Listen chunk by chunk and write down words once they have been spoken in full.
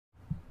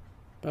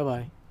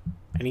Bye-bye.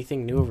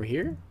 Anything new over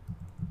here?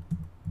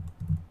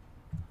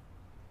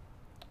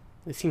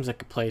 This seems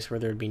like a place where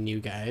there'd be new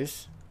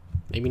guys.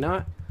 Maybe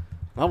not.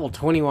 Level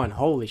 21.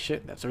 Holy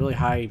shit, that's a really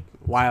high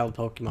wild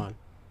Pokemon.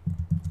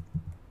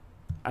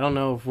 I don't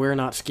know if we're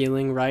not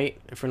scaling right,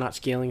 if we're not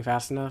scaling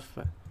fast enough,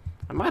 but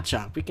a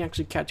Machop, we can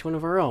actually catch one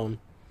of our own.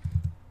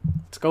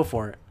 Let's go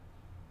for it.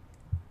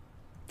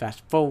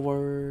 Fast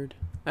forward.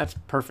 That's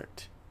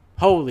perfect.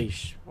 Holy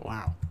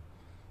wow.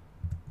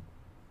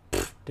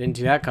 Pfft, didn't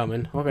see that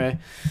coming. Okay.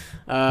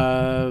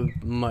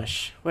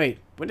 Mush. Wait,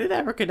 when did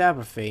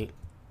Abracadabra faint?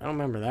 I don't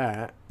remember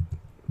that.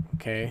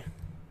 Okay.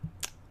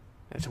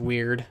 That's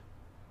weird.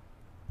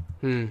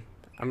 I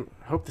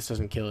hope this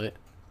doesn't kill it.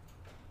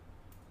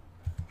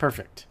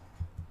 Perfect.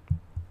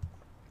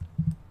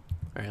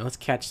 Alright, let's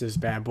catch this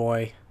bad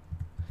boy.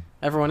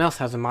 Everyone else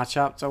has a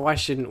Machop, so why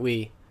shouldn't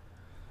we?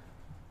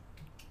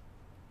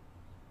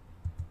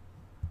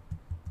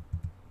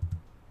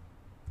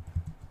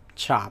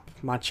 Chop.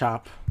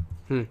 Machop.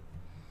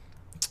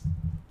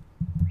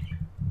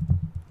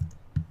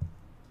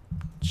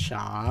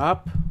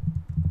 Chop.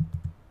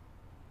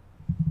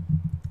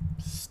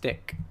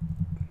 Stick.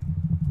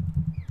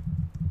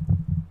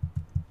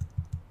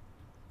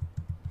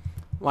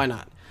 Why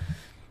not?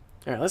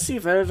 Alright, let's see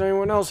if there's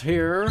anyone else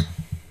here.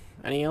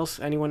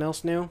 Anyone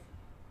else new?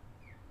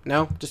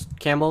 No? Just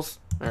camels?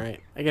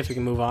 Alright, I guess we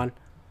can move on.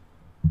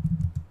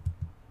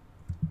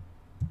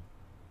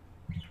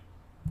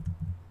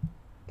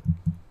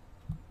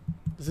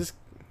 Is this...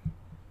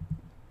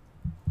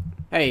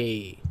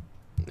 Hey!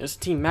 There's a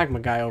Team Magma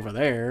guy over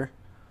there.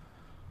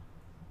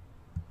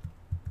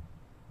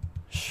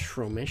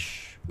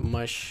 Shroomish.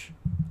 Mush.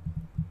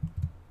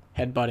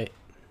 Headbutt it.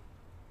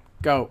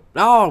 Go.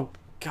 Oh!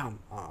 Come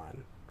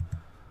on.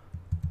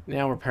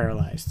 Now we're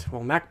paralyzed.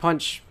 Well, Mach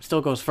Punch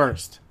still goes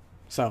first.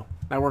 So,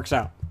 that works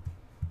out.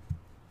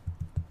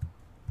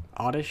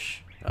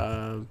 Oddish?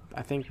 I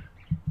think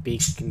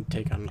Beak can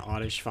take on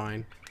Oddish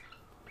fine.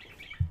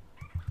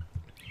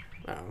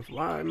 Oh,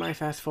 why am I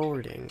fast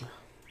forwarding?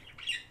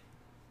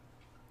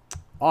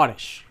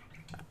 Oddish.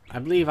 I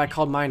believe I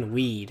called mine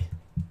Weed.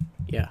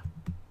 Yeah.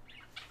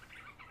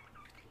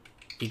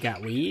 You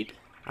got Weed?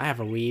 I have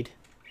a Weed.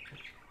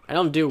 I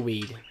don't do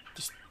Weed.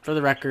 Just for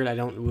the record, I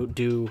don't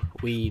do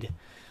Weed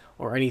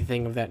or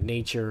anything of that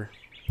nature.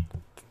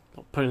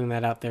 Putting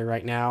that out there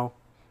right now.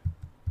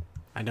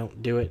 I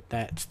don't do it.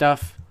 That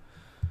stuff.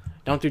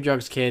 Don't do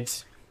drugs,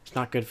 kids. It's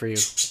not good for you.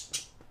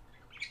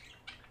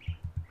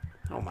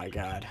 Oh my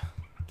god.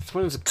 This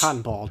one is a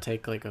Cotton Ball.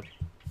 Take like a...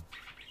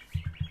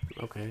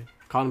 Okay.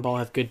 Cotton Ball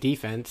has good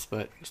defense,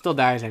 but still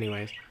dies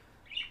anyways.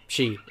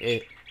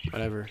 It.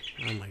 Whatever.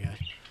 Oh my god.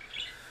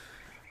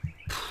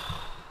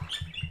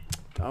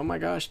 Oh my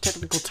gosh.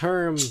 Technical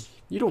term.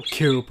 You don't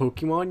kill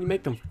Pokemon. You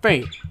make them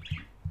faint.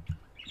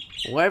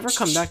 Will I ever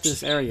come back to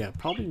this area?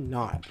 Probably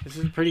not. This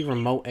is a pretty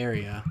remote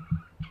area.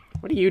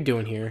 What are you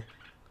doing here?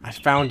 I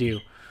found you.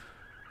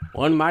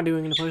 What am I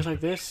doing in a place like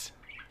this?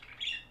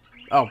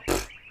 Oh,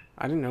 pfft.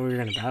 I didn't know we were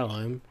going to battle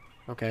him.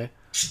 Okay.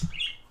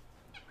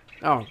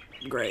 Oh,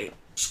 great.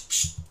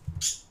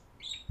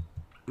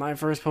 My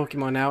first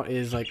Pokemon out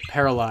is, like,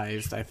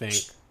 paralyzed, I think.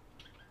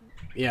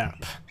 Yeah.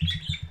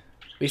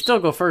 We still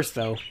go first,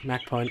 though.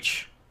 Mach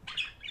Punch.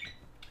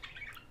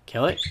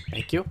 Kill it.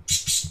 Thank you.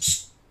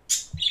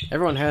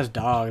 Everyone has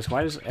dogs.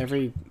 Why does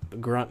every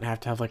grunt have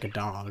to have, like, a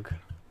dog?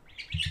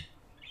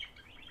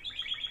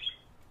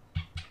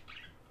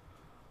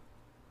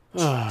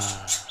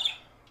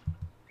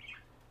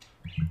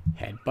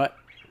 Headbutt.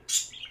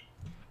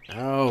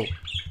 No.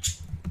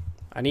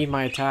 I need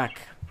my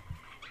attack.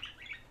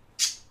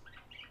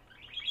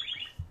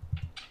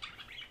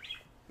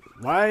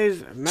 Why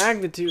is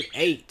magnitude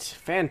 8?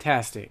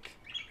 Fantastic.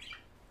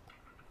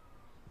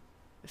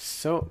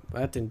 So,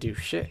 that didn't do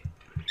shit.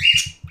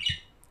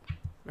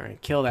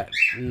 Alright, kill that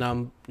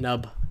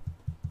nub.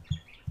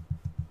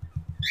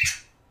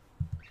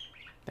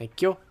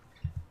 Thank you.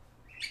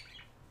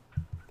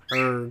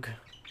 Erg.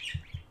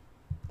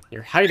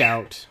 Your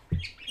hideout.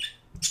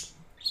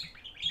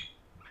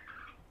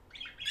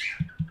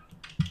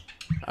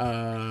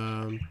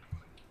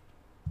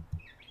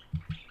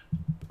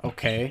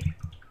 Okay.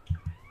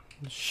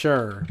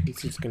 Sure.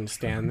 He's just gonna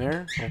stand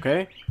there.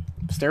 Okay.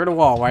 Stare at a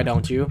wall, why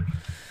don't you?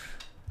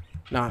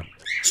 Not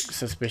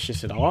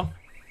suspicious at all.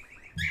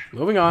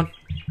 Moving on.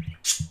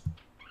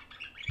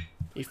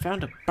 You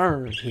found a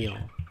burn heal.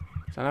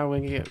 So now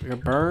when you're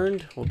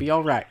burned, we'll be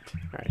alright.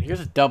 Alright, here's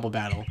a double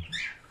battle.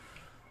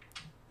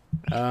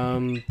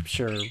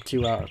 Sure,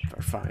 2 out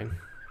are fine.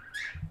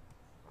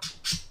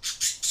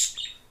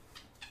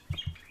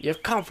 You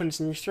have confidence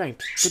in your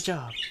strength. Good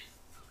job.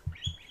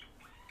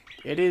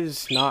 It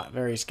is not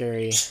very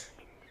scary.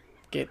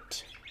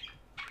 Get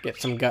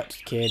some guts,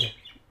 kid.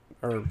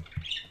 Or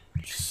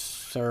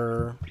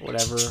sir,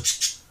 whatever.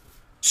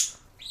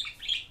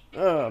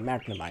 Oh,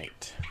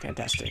 Magnemite.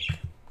 Fantastic.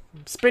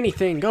 Spinny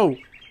thing, go!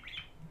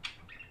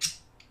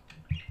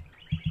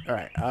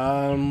 Alright,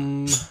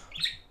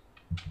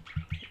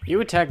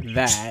 you attack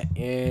that,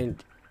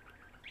 and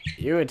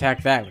you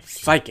attack that with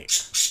Psychic.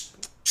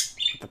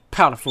 The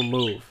powerful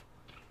move.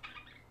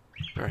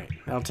 Alright,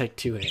 that'll take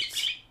 2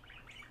 hits.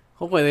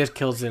 Hopefully this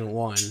kills in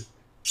 1.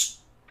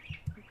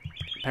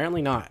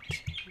 Apparently not.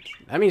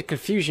 That means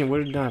Confusion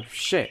would have done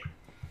shit.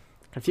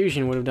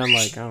 Confusion would have done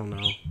like, I don't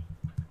know,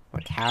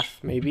 like half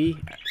maybe,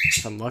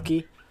 if I'm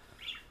lucky.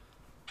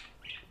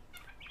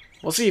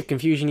 We'll see if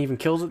Confusion even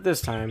kills it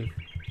this time.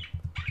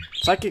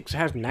 Psychic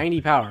has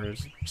 90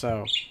 powers,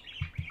 so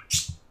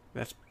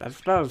that's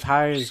about as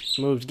high as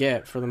moves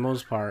get for the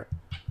most part.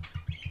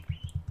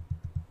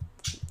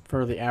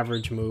 For the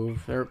average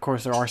move. Of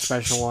course, there are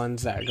special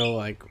ones that go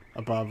like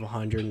above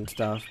 100 and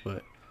stuff,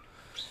 but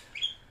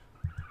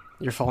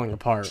you're falling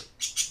apart.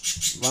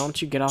 Why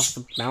don't you get off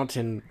the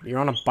mountain? You're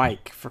on a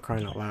bike, for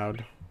crying out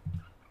loud.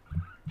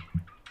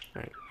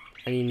 Alright.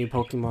 Any new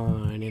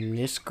Pokemon in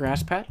this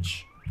grass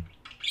patch?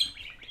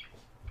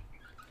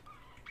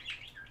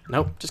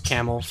 Nope, just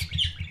camels.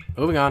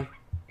 Moving on.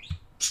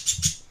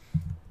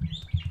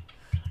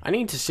 I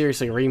need to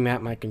seriously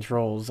remap my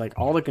controls. Like,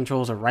 all the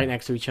controls are right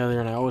next to each other,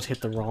 and I always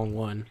hit the wrong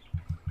one.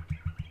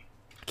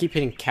 I keep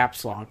hitting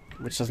caps lock,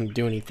 which doesn't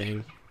do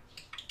anything.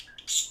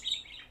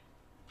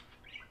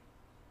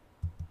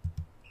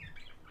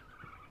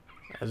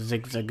 A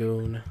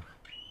Zigzagoon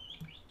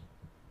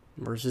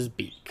versus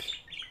Beak.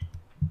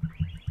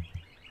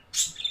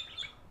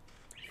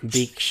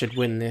 Beak should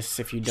win this.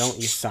 If you don't,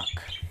 you suck.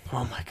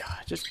 Oh my god,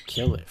 just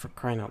kill it, for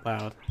crying out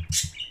loud.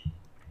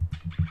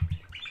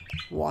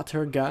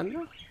 Water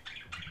gun.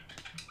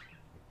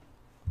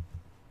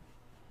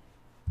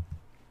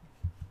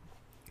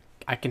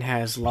 I can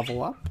has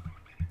level up.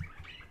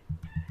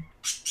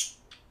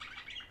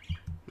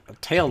 A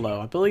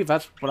Taillow. I believe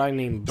that's what I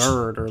named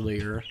Bird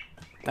earlier.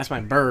 That's my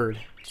bird.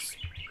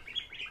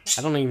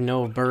 I don't even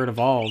know if Bird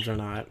evolved or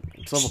not.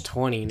 It's level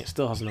 20 and it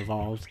still hasn't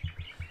evolved.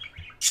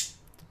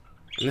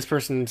 And this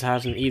person's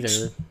hasn't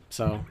either,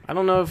 so I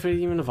don't know if it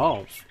even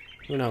evolves.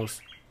 Who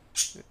knows?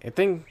 That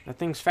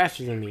thing's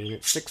faster than me and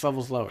it's 6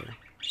 levels lower.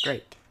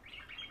 Great.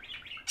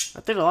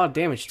 That did a lot of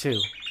damage too.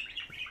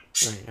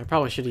 Right, I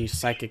probably should have used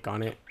Psychic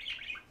on it.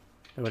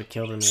 I would have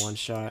killed it in 1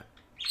 shot.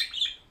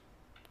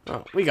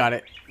 Oh, we got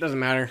it. Doesn't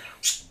matter.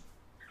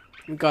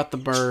 We got the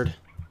bird.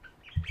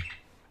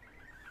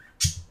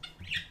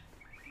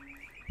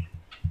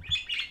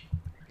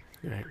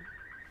 Alright.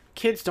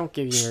 Kids don't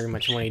give you very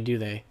much money, do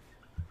they?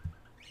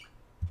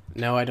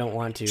 No, I don't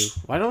want to.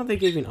 Why don't they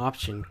give you an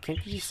option? Can't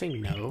you just say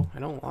no? I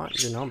don't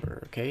want your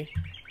number, okay?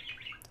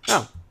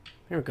 Oh,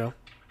 here we go.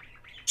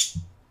 This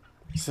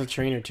is a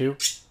trainer too.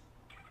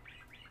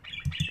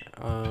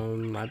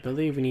 I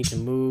believe we need to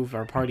move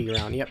our party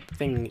around. Yep, the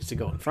thing needs to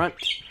go in front.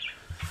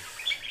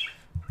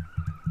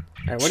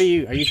 Alright, what are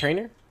you? Are you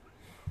trainer?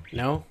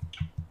 No?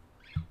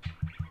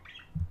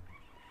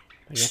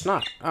 I guess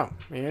not. Oh,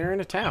 you're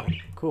in a town.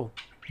 Cool.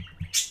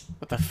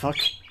 What the fuck?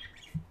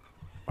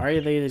 Why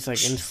are they just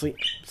like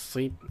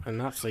in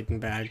not sleeping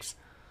bags?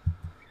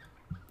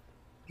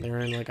 They're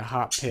in like a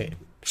hot pit.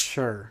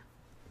 Sure.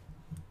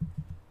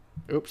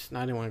 Oops, no,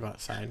 I didn't want to go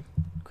outside.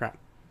 Crap.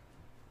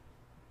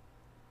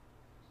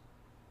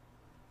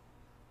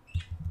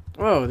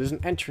 Whoa, there's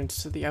an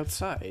entrance to the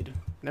outside.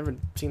 Never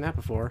seen that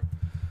before.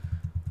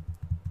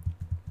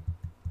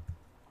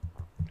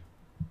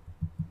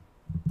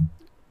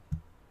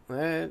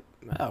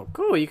 Oh,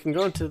 cool, you can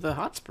go into the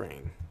hot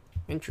spring.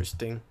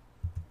 Interesting.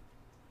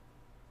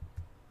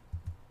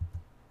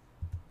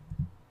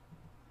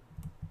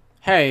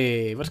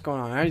 Hey, what's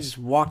going on? I just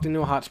walked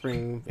into a hot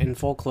spring in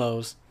full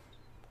clothes.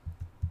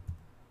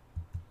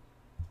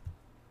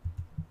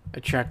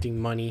 Attracting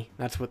money.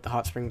 That's what the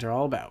hot springs are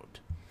all about.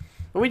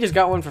 But we just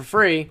got one for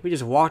free. We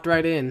just walked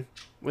right in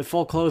with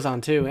full clothes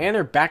on too. And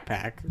their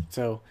backpack.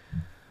 So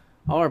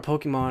all our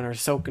Pokemon are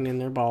soaking in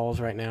their balls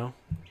right now.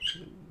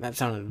 That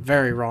sounded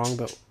very wrong,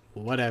 but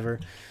whatever.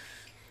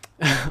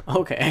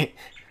 Okay.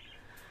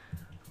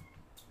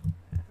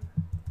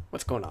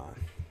 What's going on?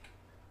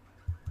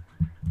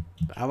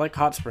 I like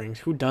hot springs.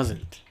 Who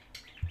doesn't?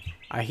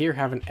 I here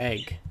have an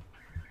egg.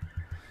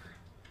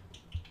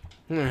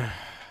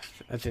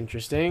 That's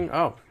interesting.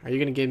 Oh, are you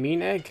gonna give me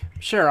an egg?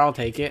 Sure, I'll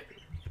take it.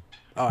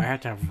 Oh, I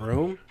have to have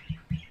room?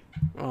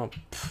 Oh,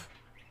 pff.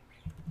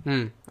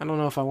 I don't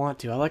know if I want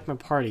to. I like my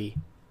party.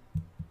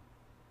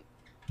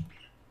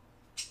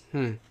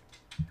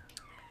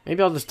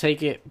 Maybe I'll just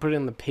take it, put it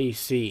in the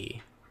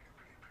PC.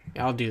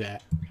 Yeah, I'll do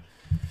that.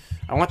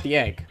 I want the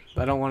egg,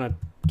 but I don't want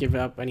to give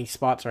up any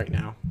spots right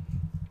now.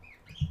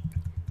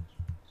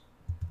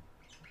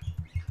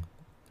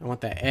 I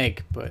want that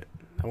egg, but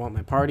I want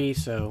my party,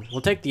 so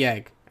we'll take the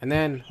egg. And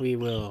then we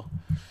will...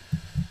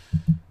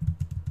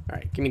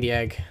 Alright, give me the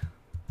egg.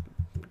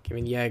 Give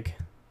me the egg.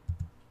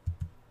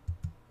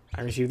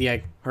 I received the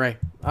egg. Hooray.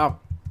 Oh,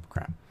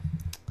 crap.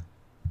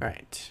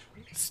 Alright.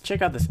 Let's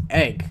check out this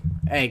egg.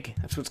 Egg.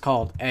 That's what it's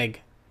called.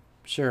 Egg.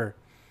 Sure.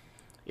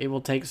 It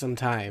will take some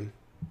time.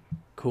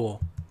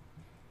 Cool.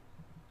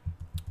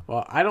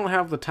 Well, I don't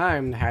have the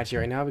time to hatch it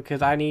right now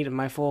because I need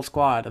my full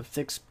squad of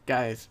 6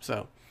 guys,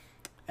 so...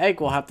 Egg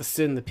will have to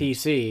sit in the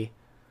PC.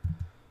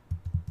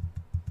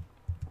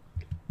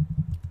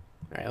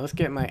 Alright, let's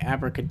get my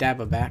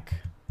Abracadabra back.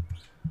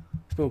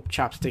 Let's move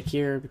chopstick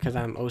here because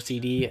I'm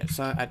OCD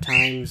at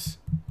times.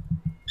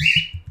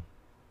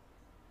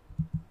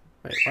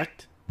 Wait,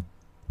 what?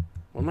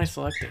 What am I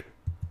selecting?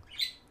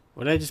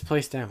 What did I just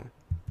place down?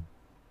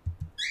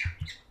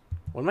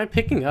 What am I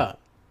picking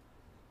up?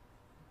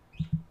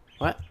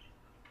 What?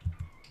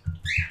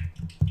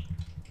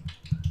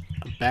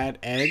 A bad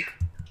egg?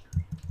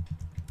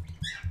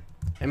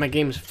 And my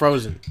game's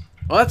frozen.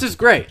 Well, that's just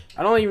great.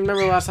 I don't even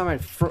remember the last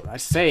time I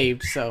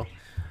saved, so...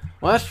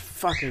 Well, that's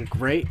fucking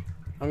great.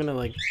 I'm gonna,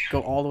 like,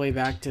 go all the way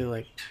back to,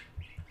 like...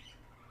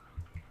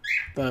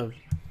 The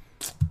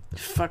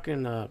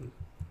fucking, the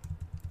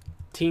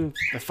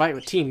fight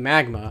with Team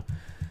Magma.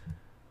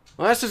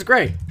 Well, that's just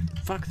great.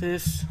 Fuck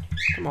this.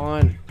 Come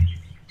on.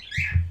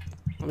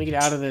 Let me get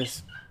out of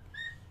this.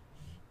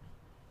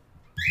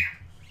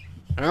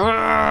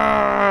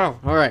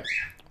 Alright.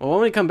 Well,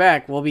 when we come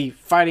back, we'll be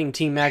fighting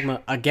Team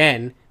Magma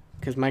again.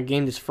 Because my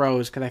game just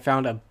froze because I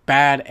found a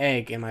bad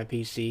egg in my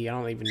PC. I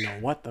don't even know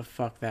what the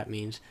fuck that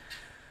means.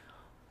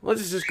 Well,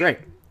 this is just great.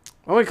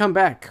 When we come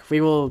back, we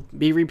will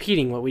be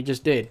repeating what we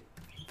just did.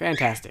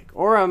 Fantastic.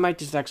 Or I might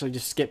just actually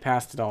just skip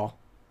past it all.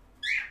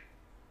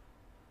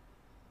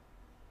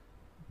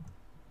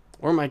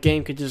 Or my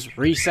game could just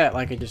reset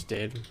like I just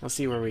did. Let's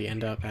see where we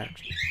end up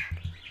actually.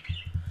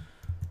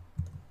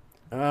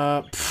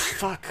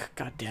 Fuck.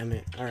 God damn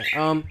it.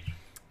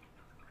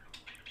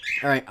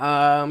 Alright,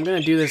 I'm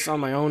gonna do this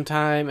on my own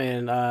time,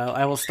 and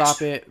I will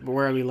stop it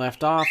where we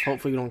left off.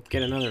 Hopefully we don't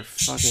get another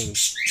fucking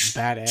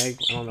bad egg.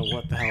 I don't know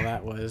what the hell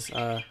that was.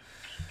 So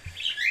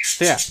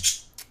yeah,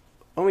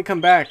 when we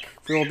come back,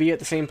 we will be at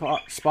the same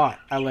spot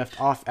I left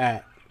off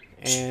at,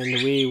 and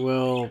we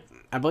will...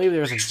 I believe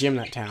there's a gym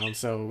in that town,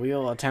 so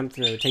we'll attempt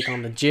to take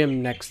on the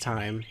gym next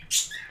time,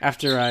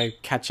 after I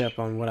catch up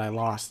on what I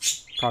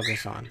lost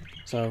progress on.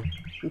 So,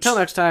 until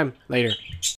next time, later.